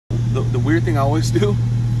the weird thing I always do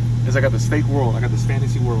is I got this fake world. I got this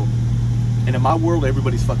fantasy world. And in my world,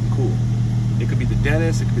 everybody's fucking cool. It could be the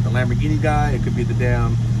dentist, it could be the Lamborghini guy, it could be the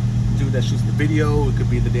damn dude that shoots the video, it could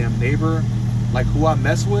be the damn neighbor. Like, who I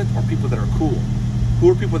mess with are people that are cool. Who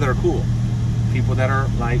are people that are cool? People that are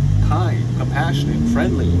like kind, compassionate,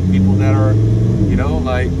 friendly. People that are, you know,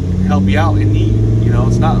 like help you out in need. You know,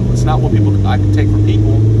 it's not what people I can take from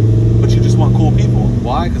people, but you just want cool people.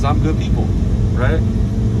 Why? Because I'm good people, right?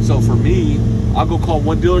 So for me, I'll go call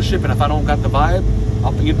one dealership, and if I don't got the vibe,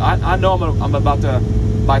 I know I'm about to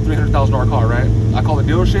buy a $300,000 car, right? I call the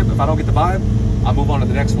dealership. If I don't get the vibe, I move on to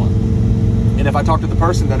the next one. And if I talk to the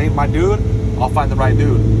person that ain't my dude, I'll find the right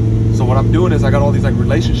dude. So what I'm doing is I got all these like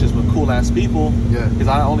relationships with cool ass people. Yeah. Because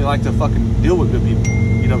I only like to fucking deal with good people.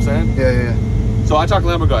 You know what I'm saying? Yeah, yeah. So I talk to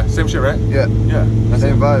Lambo guy. Same shit, right? Yeah. Yeah. That's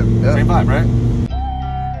same vibe. Yeah. Same vibe, right?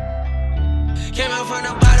 Came out from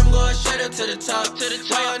the bottom, going straight up to the top.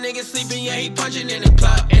 Why y'all niggas sleeping? Yeah, he punching in the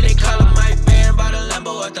clock. And they call him my man by the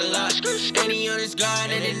Lambo at the lot. And he on his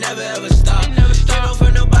grind and it never ever stop. Came out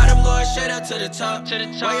from the bottom, going straight up to the top.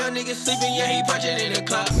 Why y'all niggas sleeping? Yeah, he punching in the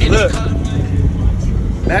clock. Look,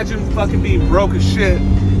 imagine fucking being broke as shit,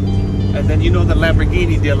 and then you know the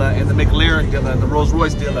Lamborghini dealer and the McLaren dealer and the Rolls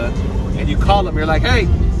Royce dealer, and you call him, you're like, hey,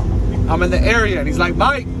 I'm in the area, and he's like,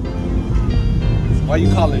 Mike, why you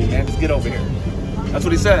calling me, man? Just get over here. That's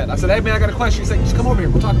what he said. I said, hey man, I got a question. He's like, just come over here,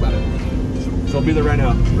 we'll talk about it. So I'll be there right now.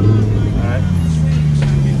 All right.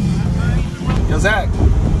 Yo, Zach.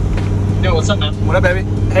 Yo, what's up, man? What up, baby?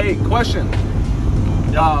 Hey, question.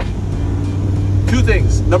 Two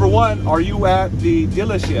things. Number one, are you at the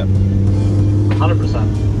dealership?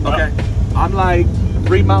 100%. Okay. I'm like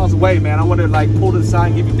 3 miles away, man. I want to like pull to the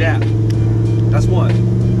side and give you dap. That's one.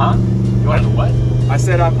 Huh? You want to what? I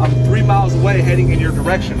said I'm 3 miles away heading in your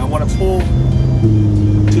direction. I want to pull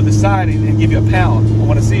to the side and give you a pound. I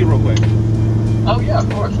want to see you real quick. Oh yeah, of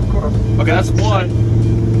course, of course. Okay, that's one.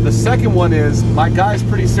 The second one is my guy's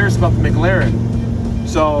pretty serious about the McLaren.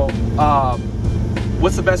 So,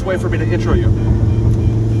 what's the best way for me to intro you?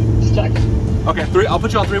 Just text. Okay, I'll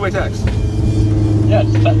put you on three-way text. Yeah,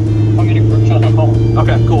 just text. I'm getting group chat on my phone.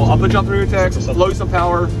 Okay, cool. I'll put you on three-way text, blow you some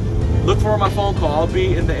power. Look for my phone call. I'll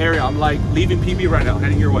be in the area. I'm like leaving PB right now,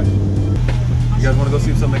 heading your way. You guys want to go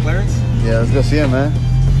see some McLarens? Yeah, let's go see him, man.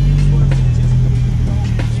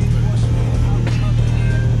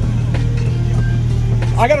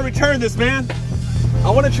 I gotta return this, man.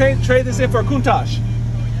 I want to trade this in for a Countach.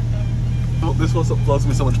 This one flows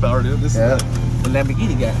me so much power, dude. This is the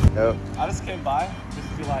Lamborghini guy. Yep. I just came by just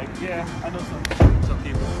to be like, yeah, I know some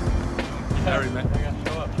people. Harry, man.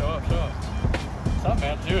 Show up. What's up,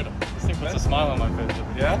 man? Dude, this thing puts a smile on my face.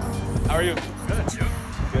 Yeah? How are you? Good, you?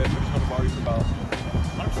 Good. We just want to borrow you for about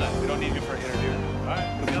 100%. We don't need you for an interview. Alright.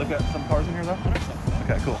 Can we look at some cars in here though? 100%.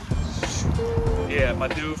 Okay, cool. Yeah, my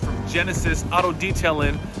dude from Genesis Auto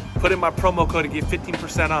Detailing put in my promo code to get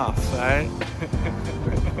 15% off, alright?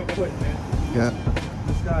 Wait, man. Yeah.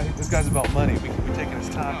 This guy's about money. We can be taking his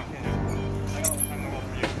time.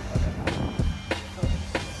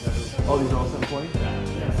 Oh, these are all 720?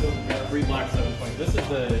 Yeah, so we got 3 black 720. This is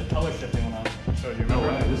the color shifting one I showed you.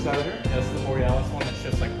 Remember? This guy right here? Yeah, this is the Realest one that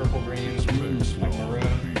shifts like purple, green, like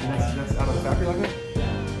maroon. That's out of the factory like that?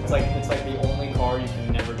 Yeah. It's like the only car you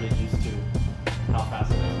can never get used to how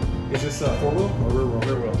fast it is. Is this 4-wheel or rear wheel?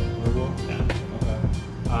 Rear wheel. Rear wheel?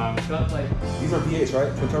 Yeah. It's got like... These are V8s,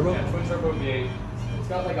 right? Twin turbo? Yeah, twin turbo V8. It's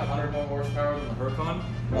got like 100 more horsepower than the Huracan.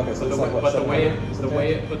 Okay, so but the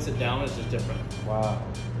way it puts it down is just different. Wow.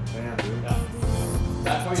 Man, dude. Yeah.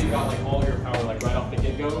 That's why you got like all your power like right off the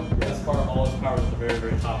get-go. Yeah. This car, all its power is at the very,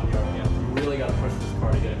 very top of the RPM. You really got to push this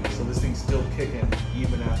car to get it. So this thing's still kicking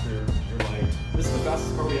even after you're like... This is the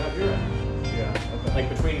fastest car we have here. Yeah, okay. Like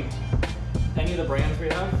between any of the brands we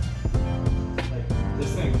have, like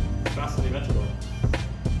this thing is faster than the Aventador.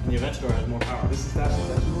 And the Aventador has more power. This is faster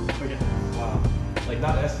than that? Oh yeah. Wow. Like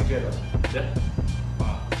not STJ though? Yeah.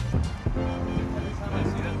 Wow. Every time I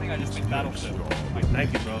see that thing, I just think Battleship. Like,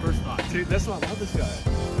 thank you, bro. First thought. Dude, that's why I love this guy.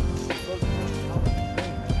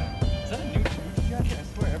 Is that a new Gucci jacket? I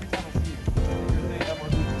swear, every time I see you.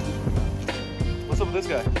 What's up with this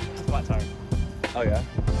guy? Flat tire. Oh yeah?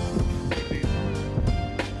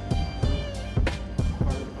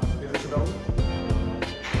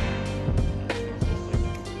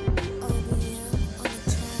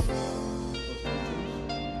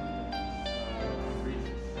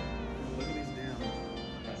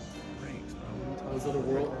 Those are the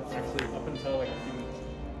world, actually up until like 10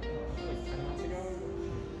 months ago,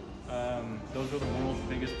 those are the world's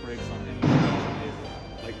biggest brakes on any vehicle.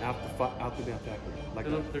 Like out the damn factory. Like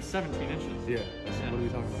They're 17 inches. yeah. What are we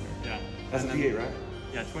talking about here? Yeah. That's a V8, right?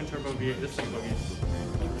 Yeah, twin turbo V8. This thing boogie.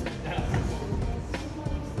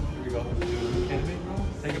 Here we go. Kidding me, bro?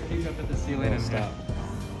 Take a peek up at the ceiling and stop.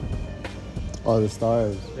 Oh, the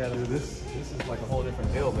stars. Yeah, dude, this is like a whole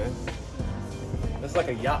different deal, man. It's like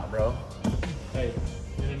a yacht, bro. Hey,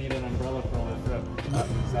 you're gonna need an umbrella for all this trip.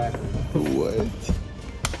 Exactly. What?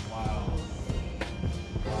 Wow.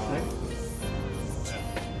 Sick?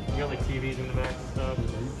 Yeah. You got like TVs in the back and stuff.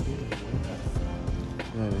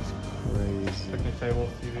 That is crazy. Picnic table,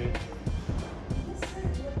 TV.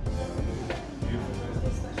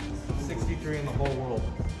 63 in the whole world.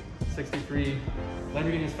 63.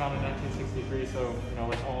 Lamborghini was founded in 1963, so you know,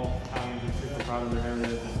 like all Italians are super proud of their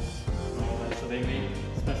heritage and all that. So they make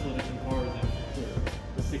special edition cars and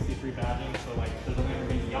the 63 badging. So like, there's a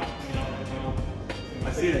Lamborghini yacht coming out right now. I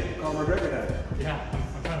see it. Conor McGregor had it. Yeah,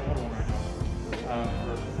 I'm trying to order one right now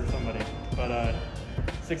for somebody. But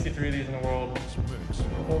 63 of these in the world.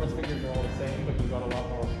 Performance figures are all the same, but you've got a lot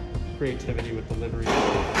more creativity with the livery.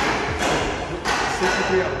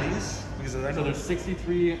 63 of these? Because of that. So there's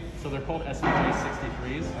 63, so they're called SVJ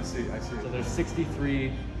 63s. I see. So there's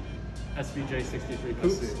 63 SVJ 63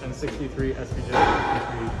 coupes see. and 63 SVJ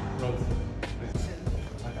 63 roads.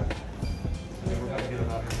 We're gonna get them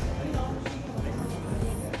out here.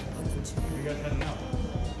 You guys heading out?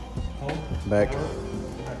 Home? Back.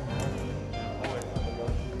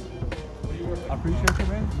 I appreciate you,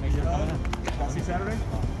 man. Make sure you're coming in. See you Saturday?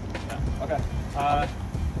 Yeah. Okay.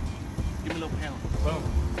 Give me a little pound. Boom.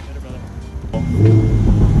 Later, brother.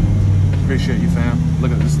 Appreciate you, fam.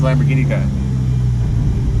 Look at this Lamborghini guy.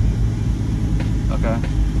 Okay.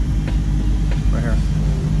 Right here.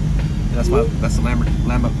 That's the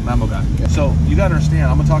Lambo guy. Yeah. So you gotta understand,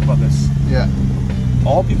 I'm gonna talk about this. Yeah.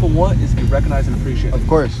 All people want is to be recognized and appreciated. Of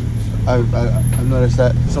course. I've noticed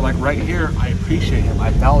that. So like right here, I appreciate him. I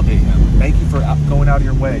validate him. Thank you for going out of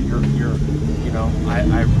your way. You know,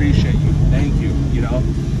 I appreciate you. Thank you. You know.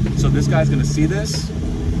 So this guy's gonna see this,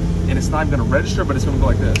 and it's not even gonna register, but it's gonna go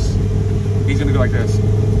like this. He's gonna go like this.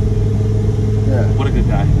 Yeah. What a good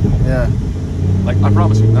guy. Yeah. Like I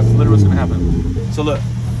promise you, that's literally what's gonna happen. So look,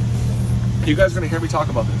 you guys are gonna hear me talk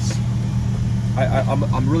about this.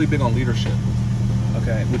 I'm really big on leadership.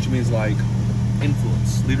 Okay, which means like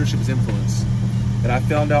influence. Leadership is influence. And I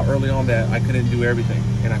found out early on that I couldn't do everything,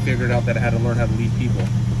 and I figured out that I had to learn how to lead people.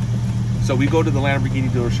 So we go to the Lamborghini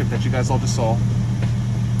dealership that you guys all just saw.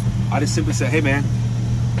 I just simply say, hey man,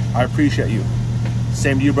 I appreciate you.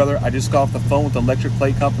 Same to you, brother. I just got off the phone with the electric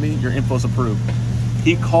plate company. Your info's approved.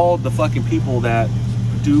 He called the fucking people that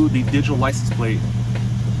do the digital license plate,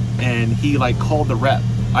 and he like called the rep.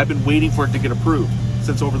 I've been waiting for it to get approved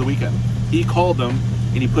since over the weekend. He called them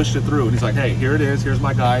and he pushed it through, and he's like, hey, here it is. Here's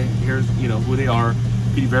my guy. Here's, you know, who they are.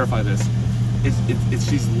 Can you verify this? It's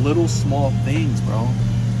these little small things, bro.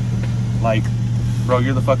 Like, bro,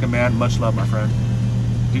 you're the fucking man. Much love, my friend.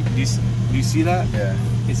 Do you see that? Yeah.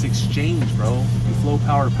 It's exchange, bro. You flow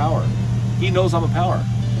power to power. He knows I'm a power.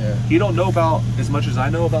 Yeah. He don't know about as much as I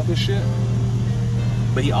know about this shit,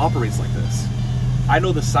 but he operates like this. I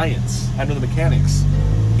know the science. I know the mechanics.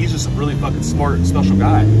 He's just a really fucking smart, special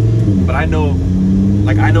guy. But I know,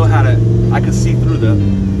 like, I know how to, I can see through the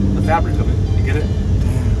fabric of it. You get it?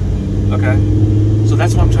 Okay? So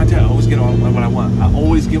that's what I'm trying to tell you. I always get what I want. I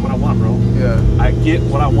always get what I want, bro. Yeah. I get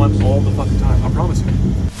what I want all the fucking time. I promise you.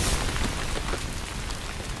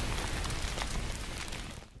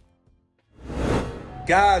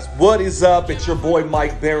 Guys, what is up? It's your boy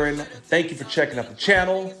Mike Barron. Thank you for checking out the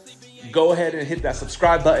channel. Go ahead and hit that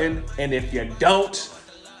subscribe button. And if you don't,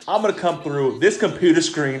 I'm gonna come through this computer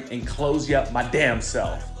screen and close you up my damn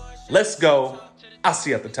self. Let's go. I'll see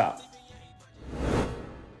you at the top.